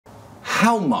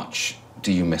How much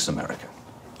do you miss America?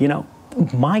 You know,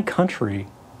 my country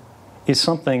is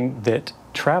something that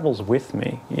travels with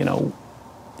me. You know,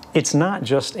 it's not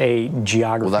just a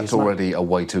geography. Well, that's already a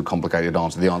way too complicated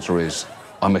answer. The answer is,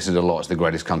 I miss it a lot. It's the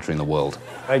greatest country in the world.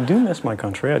 I do miss my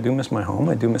country. I do miss my home.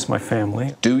 I do miss my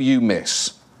family. Do you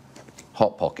miss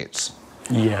Hot Pockets?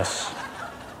 Yes.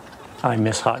 I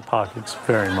miss Hot Pockets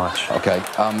very much. Okay.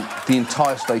 The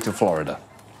entire state of Florida.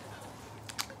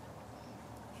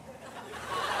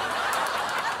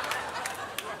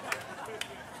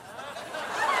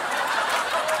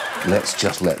 Let's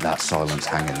just let that silence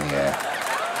hang in the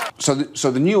air.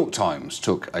 So the New York Times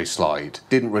took a slide,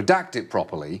 didn't redact it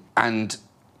properly, and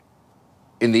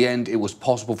in the end, it was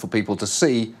possible for people to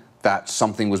see that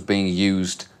something was being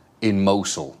used in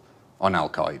Mosul on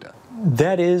Al-Qaeda.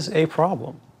 That is a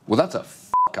problem. Well, that's a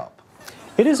f*** up.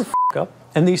 It is a f*** up,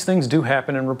 and these things do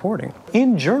happen in reporting.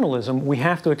 In journalism, we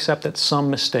have to accept that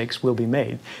some mistakes will be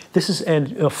made. This is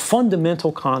a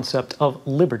fundamental concept of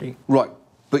liberty. Right,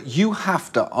 but you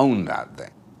have to own that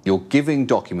then. You're giving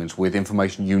documents with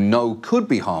information you know could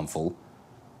be harmful,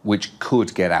 which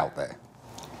could get out there.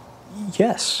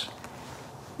 Yes.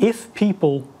 If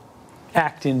people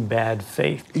act in bad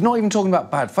faith. You're not even talking about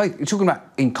bad faith, you're talking about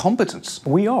incompetence.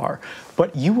 We are,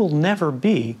 but you will never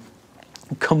be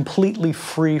completely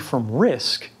free from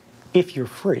risk if you're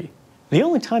free. The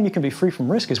only time you can be free from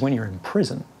risk is when you're in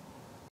prison.